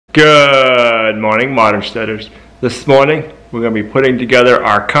Good morning, Modern Homesteaders. This morning we're going to be putting together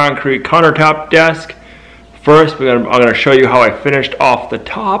our concrete countertop desk. First, I'm going to show you how I finished off the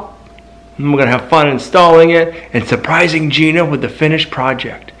top. And we're going to have fun installing it and surprising Gina with the finished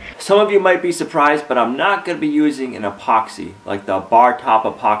project. Some of you might be surprised, but I'm not going to be using an epoxy like the bar top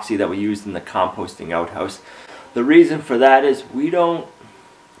epoxy that we used in the composting outhouse. The reason for that is we don't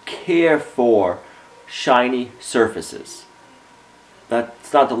care for shiny surfaces.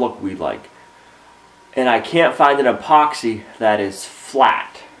 That's not the look we like. And I can't find an epoxy that is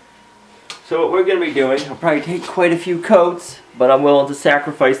flat. So what we're going to be doing, I'll probably take quite a few coats, but I'm willing to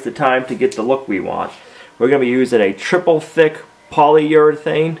sacrifice the time to get the look we want. We're going to be using a triple thick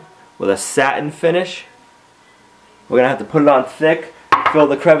polyurethane with a satin finish. We're going to have to put it on thick, fill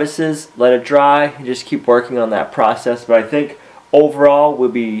the crevices, let it dry, and just keep working on that process. But I think overall we'll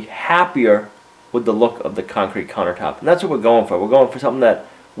be happier with the look of the concrete countertop. And that's what we're going for. We're going for something that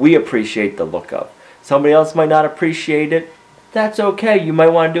we appreciate the look of. Somebody else might not appreciate it. That's okay. You might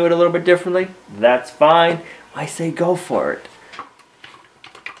want to do it a little bit differently. That's fine. I say go for it.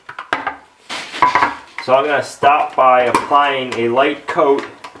 So I'm going to start by applying a light coat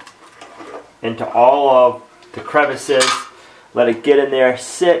into all of the crevices. Let it get in there,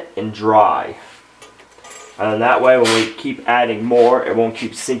 sit, and dry. And then that way when we keep adding more, it won't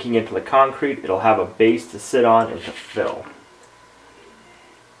keep sinking into the concrete. It'll have a base to sit on and to fill.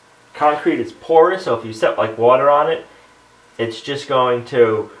 Concrete is porous, so if you set like water on it, it's just going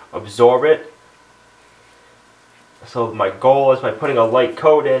to absorb it. So my goal is by putting a light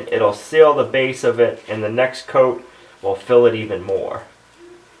coat in, it'll seal the base of it, and the next coat will fill it even more.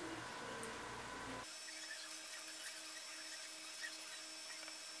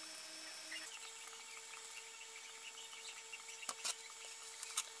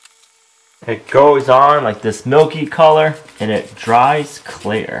 It goes on like this milky color and it dries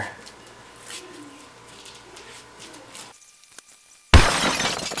clear.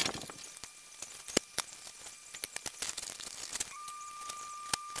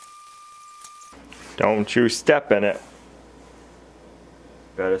 Don't you step in it.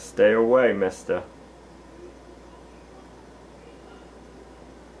 Better stay away, mister.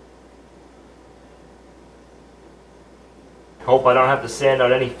 Hope I don't have to sand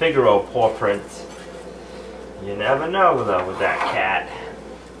out any Figaro paw prints. You never know though with that cat.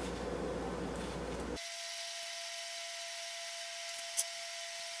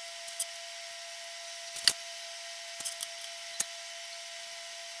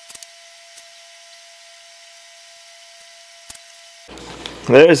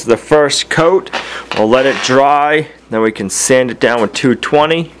 There's the first coat. We'll let it dry, then we can sand it down with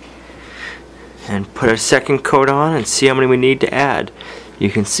 220 and put a second coat on and see how many we need to add. You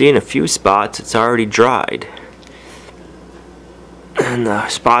can see in a few spots it's already dried. And the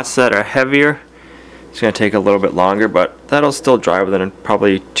spots that are heavier, it's going to take a little bit longer, but that'll still dry within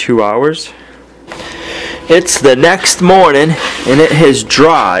probably 2 hours. It's the next morning and it has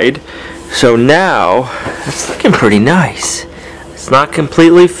dried, so now it's looking pretty nice. It's not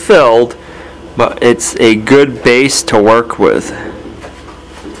completely filled, but it's a good base to work with.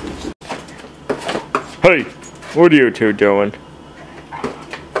 Hey, what are you two doing?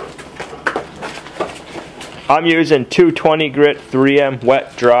 I'm using 220 grit 3M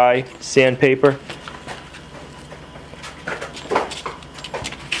wet dry sandpaper.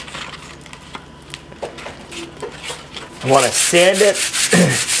 I want to sand it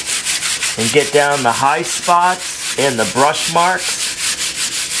and get down the high spots and the brush marks.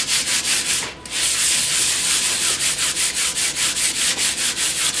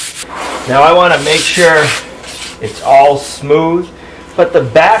 Now I want to make sure it's all smooth, but the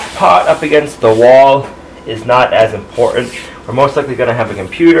back part up against the wall is not as important. We're most likely going to have a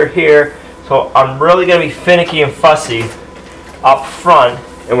computer here, so I'm really going to be finicky and fussy up front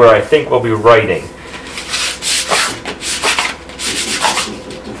and where I think we'll be writing.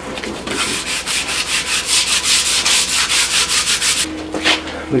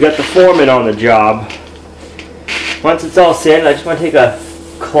 We got the foreman on the job. Once it's all sanded, I just want to take a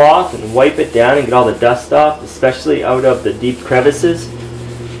cloth and wipe it down and get all the dust off, especially out of the deep crevices.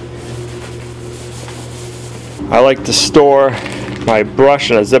 I like to store my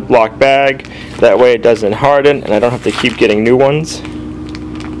brush in a Ziploc bag. That way it doesn't harden and I don't have to keep getting new ones.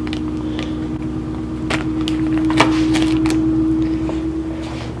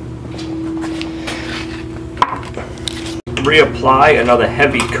 Reapply another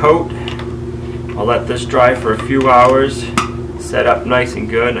heavy coat. I'll let this dry for a few hours, set up nice and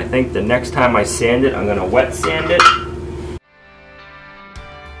good. I think the next time I sand it, I'm going to wet sand it.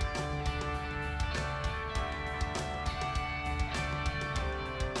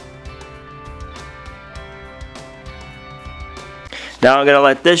 Now I'm going to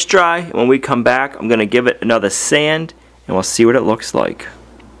let this dry, and when we come back, I'm going to give it another sand, and we'll see what it looks like.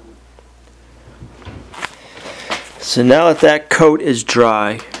 So now that that coat is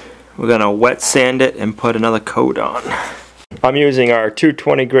dry, we're going to wet sand it and put another coat on. I'm using our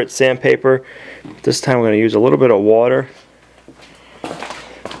 220 grit sandpaper. This time we're going to use a little bit of water.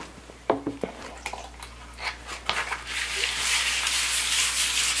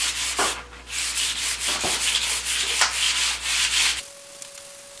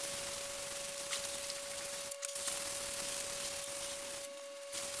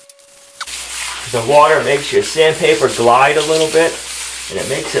 The water makes your sandpaper glide a little bit, and it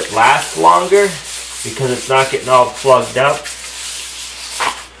makes it last longer because it's not getting all plugged up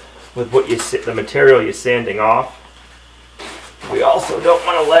with what the material you're sanding off. We also don't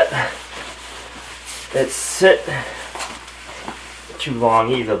want to let it sit too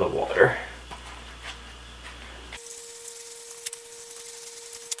long either, the water.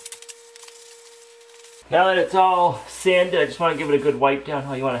 Now that it's all sanded, I just want to give it a good wipe down.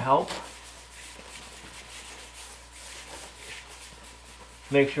 How you want to help?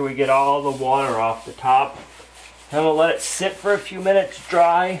 Make sure we get all the water off the top. Then we'll let it sit for a few minutes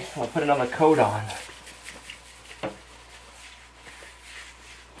dry. We'll put another coat on.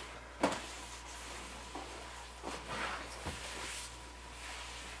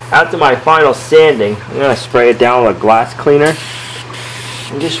 After my final sanding, I'm going to spray it down with a glass cleaner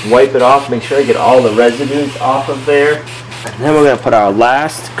and just wipe it off. Make sure I get all the residues off of there. And then we're going to put our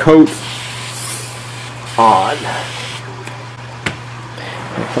last coat on.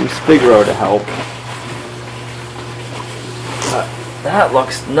 Here comes Figaro to help. That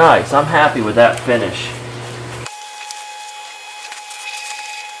looks nice. I'm happy with that finish.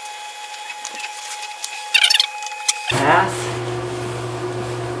 Pass.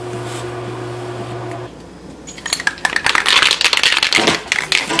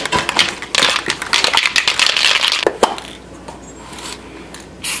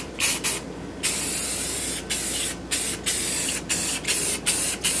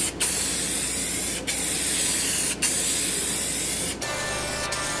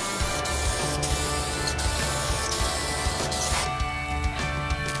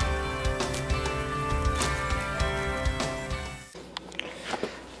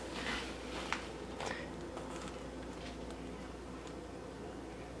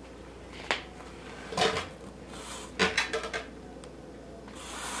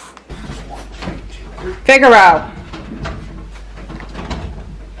 Figaro.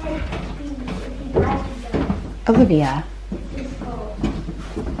 Olivia.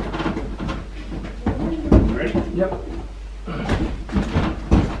 Ready? Yep.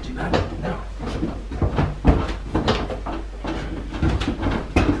 Too bad. No.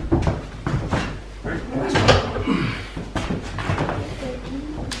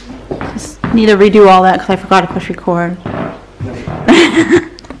 Just need to redo all that because I forgot to push record.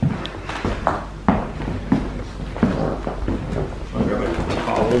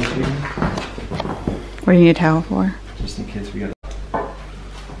 What do you need a towel for? Just in case we got.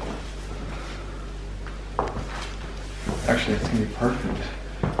 Actually, it's gonna be perfect.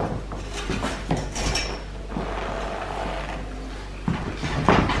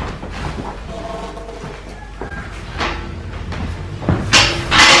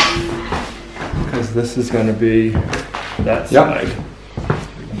 Because this is gonna be that side.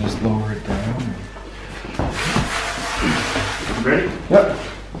 We can just lower it down. Ready? Yep.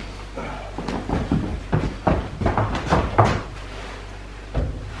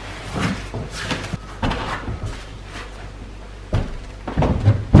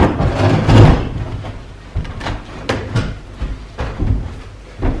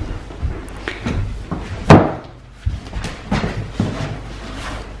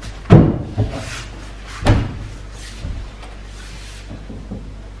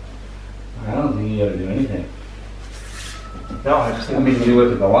 I don't think you gotta do anything. No, I just I think mean, you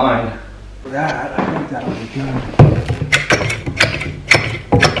look at the line. That, I think that'll be good.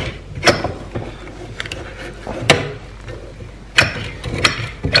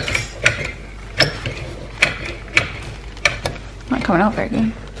 Not coming out very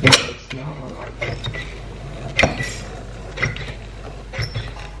good. it's not.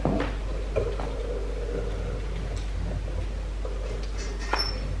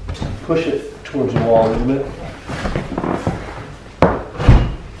 Push it towards the wall a little bit.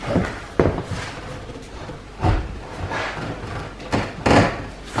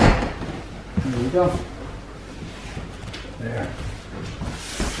 There we go. There.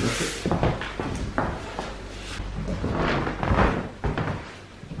 Perfect.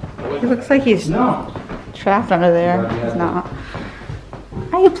 He looks like he's No. trapped under there. He's not.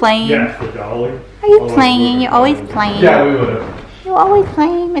 Are you playing? Yes, the dolly. Are you playing? You're always playing. Yeah, we would have. You're always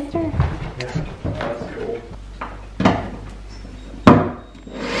playing, mister. Yeah, that's cool.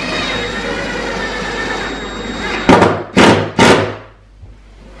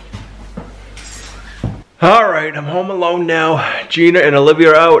 Alright, I'm home alone now. Gina and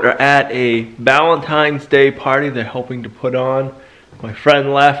Olivia are at a Valentine's Day party they're helping to put on. My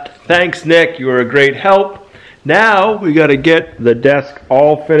friend left. Thanks, Nick. You were a great help. Now we got to get the desk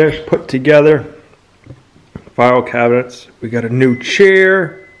all finished, put together. File cabinets. We got a new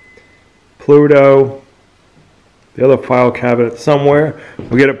chair. Pluto. The other file cabinet somewhere.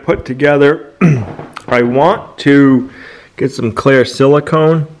 We get it put together. I want to get some clear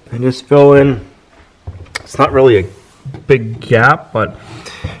silicone and just fill in. It's not really a big gap, but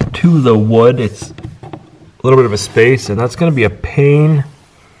to the wood, it's a little bit of a space, and that's going to be a pain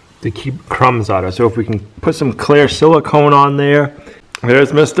to keep crumbs out of. So if we can put some clear silicone on there.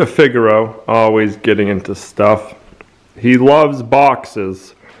 There's Mr. Figaro, always getting into stuff. He loves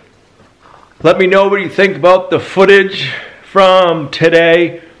boxes. Let me know what you think about the footage from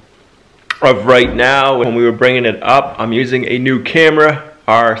today of right now. When we were bringing it up, I'm using a new camera.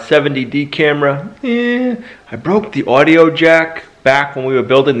 Our 70D camera. I broke the audio jack back when we were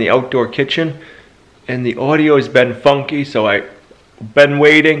building the outdoor kitchen, and the audio has been funky, so I've been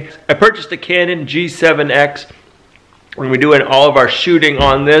waiting. I purchased a Canon G7X, and we're doing all of our shooting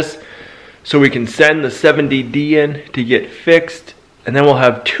on this so we can send the 70D in to get fixed, and then we'll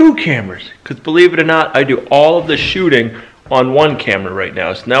have two cameras, because believe it or not, I do all of the shooting on one camera right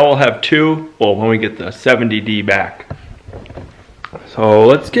now. So now we'll have two, well, when we get the 70D back. So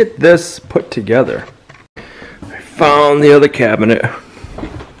let's get this put together. I found the other cabinet.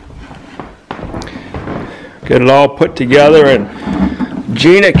 Get it all put together, and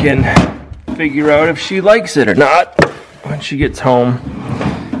Gina can figure out if she likes it or not when she gets home.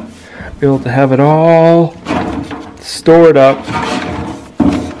 Be able to have it all stored up.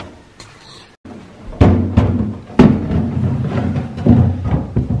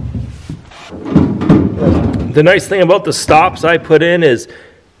 The nice thing about the stops I put in is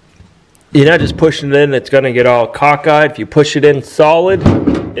you're not just pushing it in, it's going to get all cockeyed. If you push it in solid,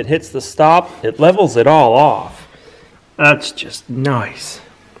 it hits the stop, it levels it all off. That's just nice.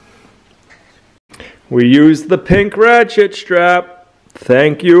 We used the pink ratchet strap.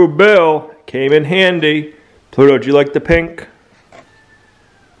 Thank you, Bill. Came in handy. Pluto, do you like the pink?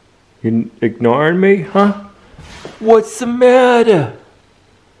 You ignoring me, huh? What's the matter?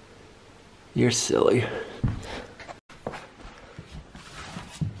 You're silly.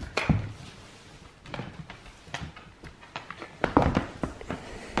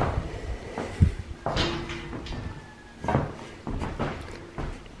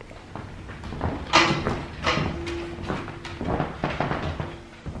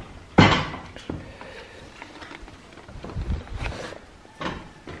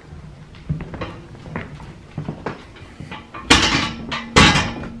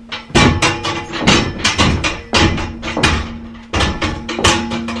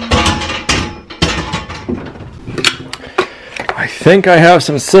 I think I have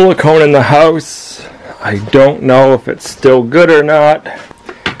some silicone in the house. I don't know if it's still good or not.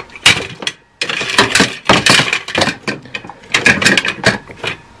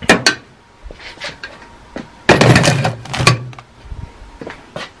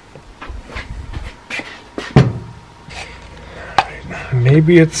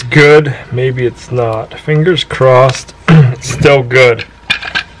 Maybe it's good, maybe it's not. Fingers crossed, it's still good.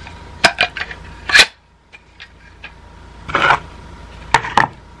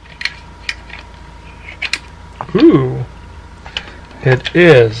 Ooh, it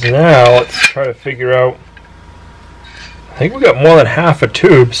is. Now let's try to figure out. I think we got more than half a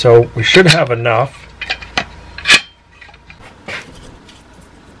tube, so we should have enough.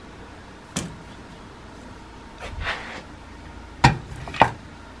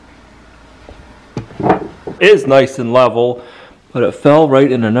 It is nice and level, but it fell right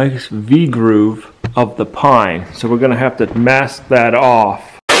in a nice V groove of the pine, so we're going to have to mask that off.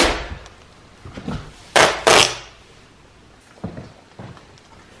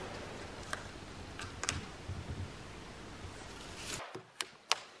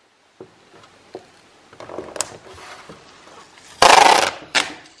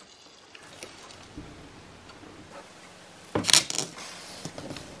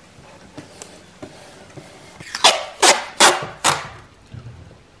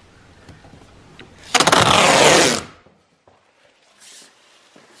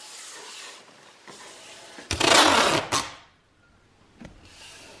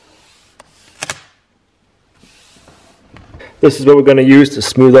 This is what we're going to use to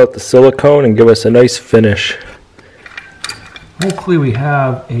smooth out the silicone and give us a nice finish. Hopefully we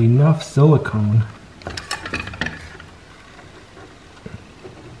have enough silicone.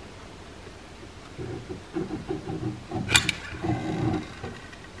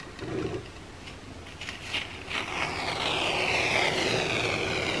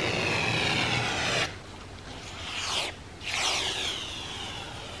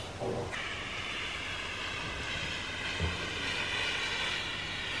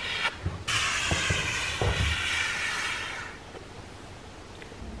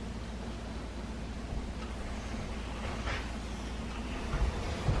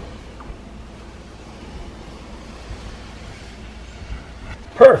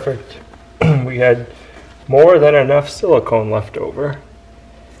 Perfect. We had more than enough silicone left over.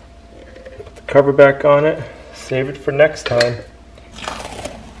 Put the cover back on it, save it for next time.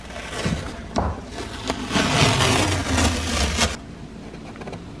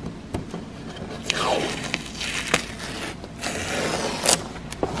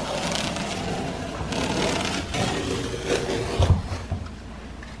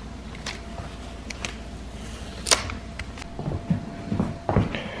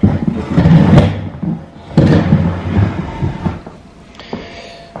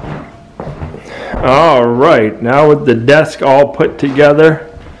 Alright, now with the desk all put together,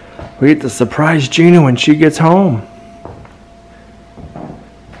 we get to surprise Gina when she gets home.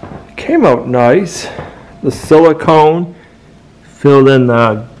 It came out nice. The silicone filled in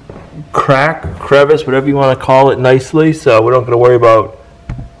the crack, crevice, whatever you want to call it, nicely, so we don't have to worry about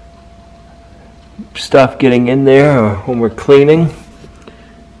stuff getting in there or when we're cleaning.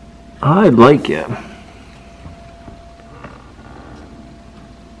 I like it.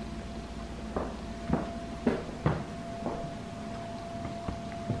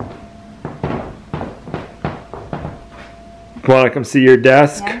 Want to come see your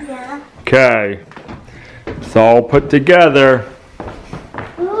desk? Yeah. Okay. It's all put together.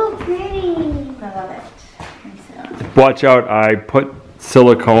 Ooh, pretty. I love it. Watch out, I put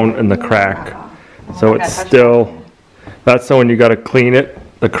silicone in the crack. So it's still, that's the one you got to clean it.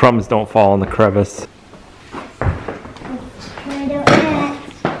 The crumbs don't fall in the crevice.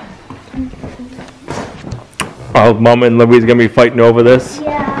 Oh, Mom and Louie's going to be fighting over this?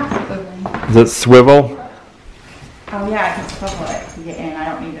 Yeah. Is it swivel? Oh yeah, I can swivel it to get in. I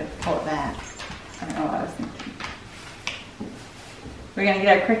don't need to pull it back. I don't know what I was thinking. We're gonna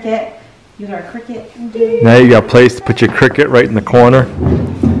get our Cricut. Use our Cricut. Now you got a place to put your Cricut right in the corner.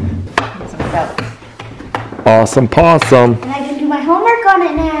 Get some felt. Awesome possum. And I can do my homework on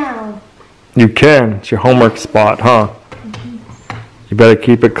it now. You can. It's your homework spot, huh? You better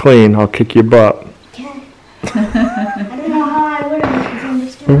keep it clean. I'll kick your butt. Okay. I don't know how I would have because I'm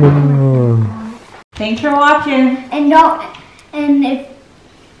just doing my homework. Thanks for watching. And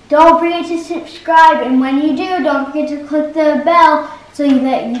don't forget to subscribe, and when you do, don't forget to click the bell so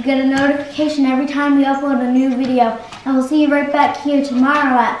that you get a notification every time we upload a new video. And we'll see you right back here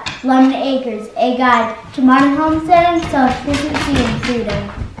tomorrow at Lumnah Acres, a guide to modern homesteading, self-sufficiency, and freedom.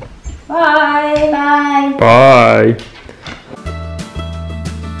 Bye. Bye. Bye.